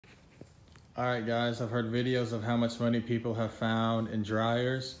All right, guys, I've heard videos of how much money people have found in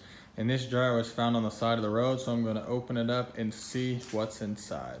dryers, and this dryer was found on the side of the road, so I'm going to open it up and see what's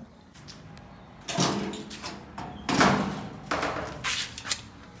inside.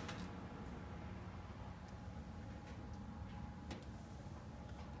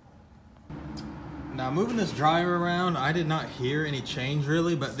 Now, moving this dryer around, I did not hear any change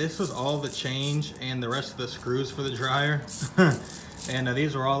really, but this was all the change and the rest of the screws for the dryer. And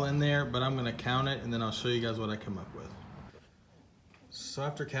these were all in there, but I'm gonna count it and then I'll show you guys what I come up with. So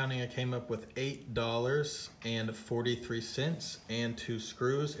after counting, I came up with $8.43 and 2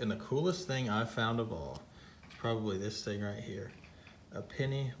 screws. And the coolest thing I found of all is probably this thing right here. A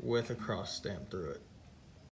penny with a cross stamp through it.